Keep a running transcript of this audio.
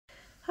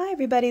Hi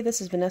everybody,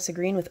 this is Vanessa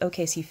Green with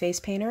OKC Face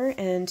Painter,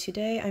 and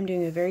today I'm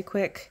doing a very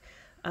quick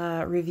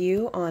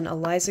review on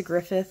Elisa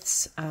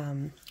Griffith's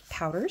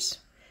powders,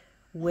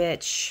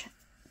 which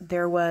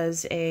there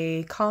was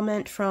a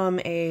comment from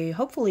a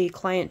hopefully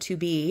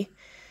client-to-be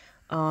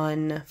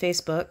on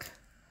Facebook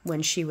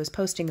when she was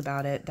posting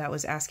about it that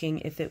was asking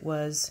if it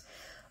was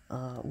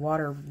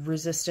water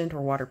resistant or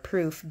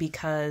waterproof,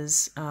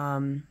 because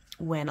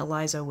when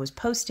Elisa was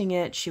posting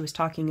it, she was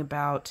talking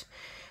about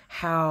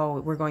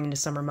how we're going into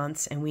summer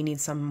months and we need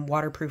some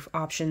waterproof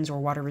options or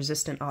water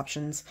resistant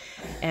options.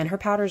 And her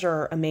powders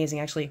are amazing.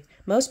 Actually,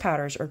 most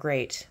powders are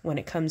great when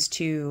it comes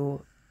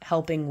to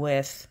helping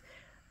with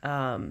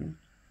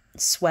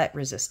sweat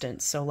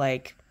resistance. So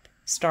like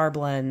Star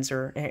Blends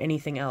or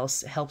anything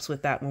else helps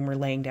with that when we're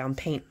laying down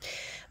paint.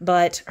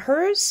 But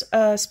hers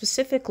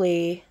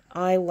specifically,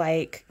 I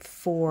like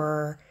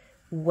for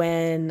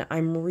when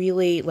I'm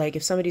really, like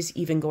if somebody's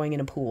even going in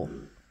a pool.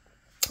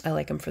 I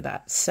like them for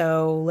that.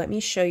 So let me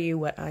show you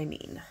what I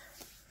mean.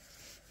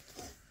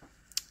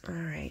 All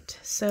right,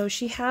 so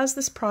she has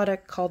this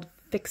product called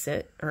Fix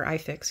It, or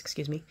iFix,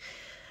 excuse me.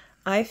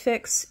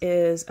 iFix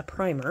is a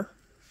primer,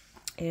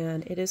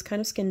 and it is kind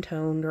of skin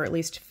toned, or at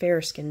least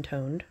fair skin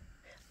toned.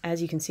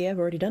 As you can see, I've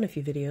already done a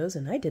few videos,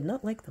 and I did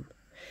not like them.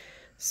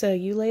 So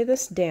you lay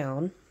this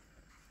down,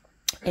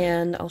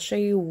 and I'll show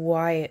you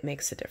why it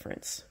makes a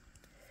difference.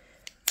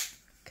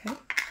 Okay.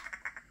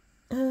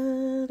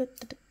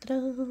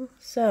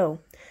 So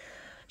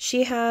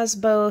she has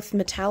both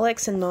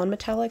metallics and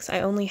non-metallics.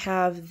 I only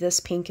have this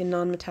pink and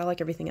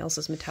non-metallic. Everything else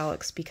is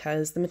metallics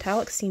because the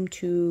metallics seem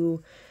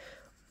to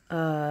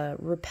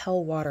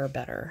repel water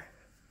better.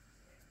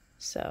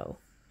 So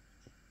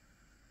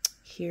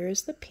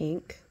here's the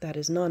pink that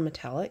is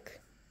non-metallic,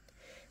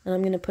 and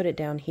I'm going to put it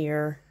down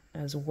here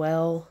as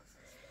well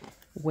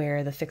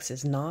where the Fix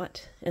is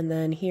not. And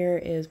then here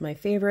is my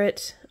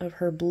favorite of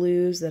her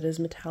blues that is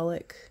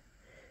metallic.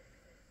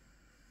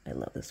 I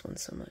love this one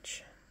so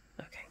much.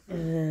 Okay,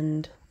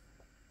 and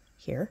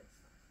here.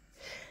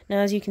 Now,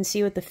 as you can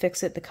see with the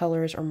Fix It, the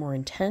colors are more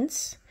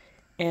intense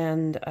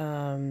and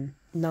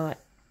not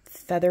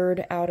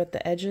feathered out at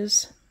the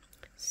edges.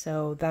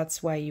 So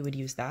that's why you would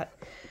use that.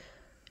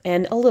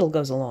 And a little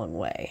goes a long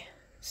way.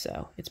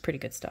 So it's pretty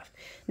good stuff.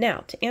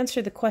 Now, to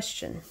answer the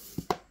question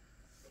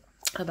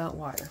about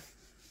water.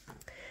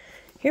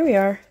 Here we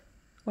are,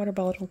 water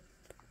bottle,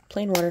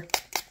 plain water.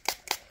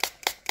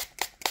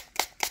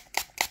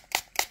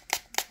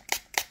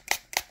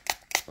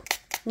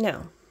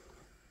 Now,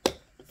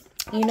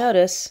 you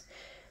notice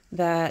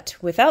that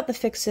without the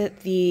Fix It,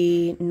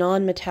 the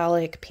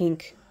non-metallic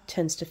pink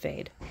tends to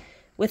fade.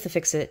 With the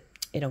Fix It,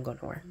 it don't go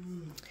nowhere.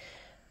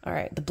 All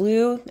right, the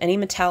blue, any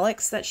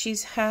metallics that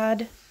she's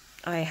had,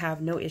 I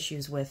have no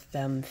issues with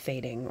them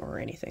fading or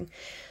anything.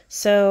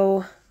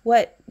 So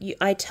what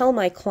I tell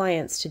my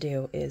clients to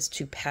do is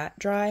to pat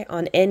dry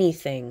on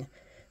anything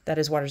that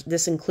is water.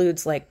 This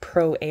includes like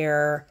Pro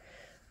Air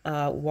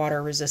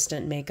water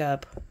resistant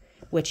makeup,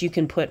 which you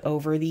can put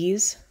over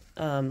these,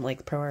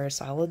 like Pro Air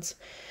solids.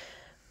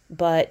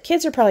 But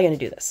kids are probably going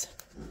to do this.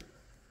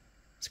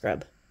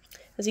 Scrub.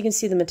 As you can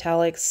see, the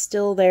metallic's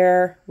still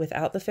there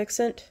without the Fix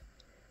It.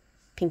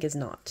 Pink is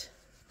not.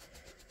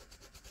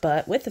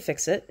 But with the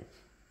Fix It,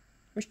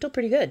 we're still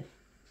pretty good.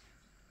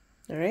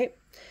 All right?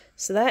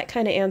 So that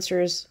kind of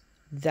answers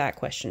that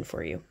question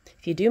for you.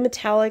 If you do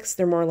metallics,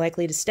 they're more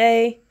likely to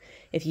stay.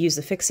 If you use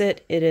the Fix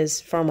It, it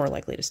is far more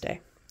likely to stay.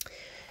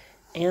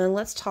 And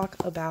let's talk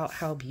about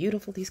how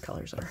beautiful these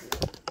colors are.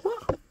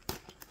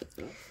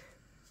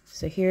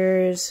 So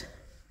here's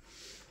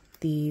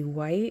the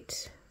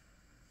white,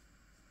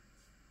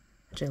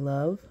 which I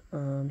love.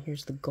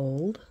 Here's the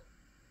gold,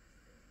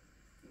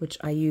 which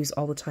I use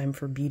all the time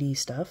for beauty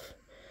stuff.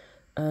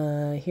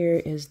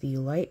 Here is the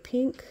light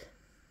pink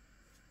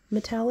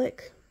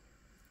metallic,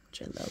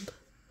 which I love.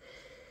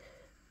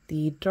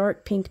 The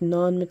dark pink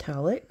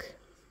non-metallic.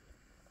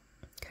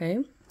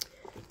 Okay.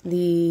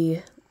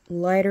 The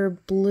lighter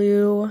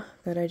blue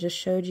that I just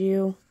showed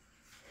you,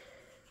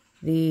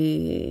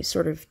 the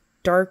sort of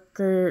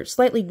darker,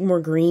 slightly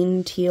more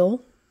green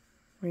teal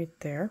right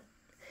there,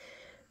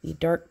 the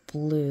dark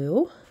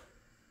blue,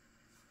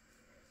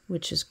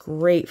 which is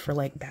great for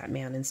like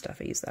Batman and stuff.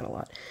 I use that a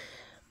lot.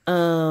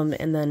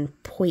 And then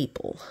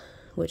purple,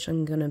 which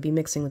I'm going to be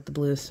mixing with the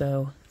blue,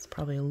 so it's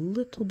probably a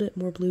little bit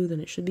more blue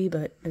than it should be,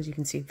 but as you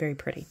can see, very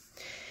pretty.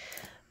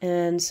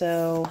 And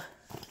so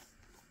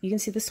you can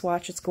see the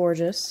swatch, it's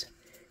gorgeous.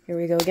 Here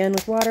we go again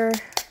with water,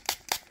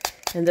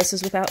 and this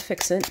is without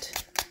Fix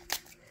It.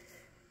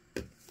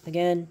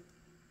 Again,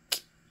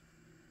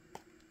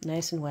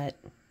 nice and wet.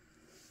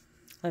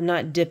 I'm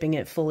not dipping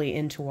it fully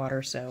into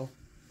water, so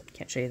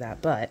can't show you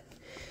that, but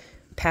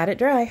pat it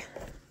dry,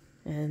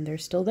 and they're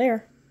still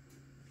there.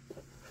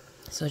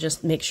 So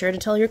just make sure to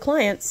tell your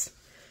clients,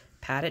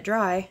 pat it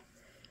dry,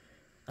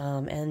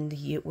 and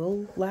it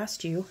will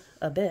last you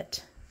a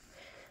bit.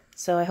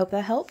 So I hope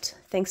that helped.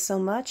 Thanks so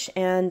much.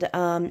 And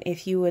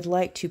if you would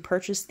like to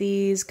purchase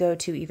these, go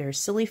to either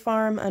Silly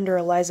Farm under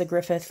Elisa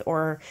Griffith,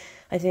 or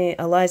I think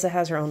Elisa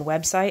has her own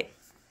website.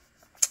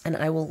 and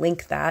I will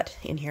link that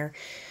in here.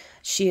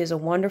 She is a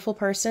wonderful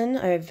person.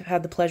 I've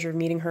had the pleasure of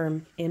meeting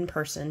her in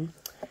person.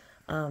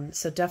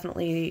 So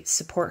definitely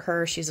support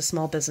her. She's a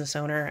small business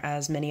owner,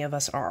 as many of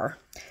us are.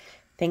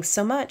 Thanks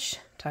so much.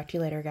 Talk to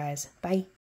you later, guys. Bye.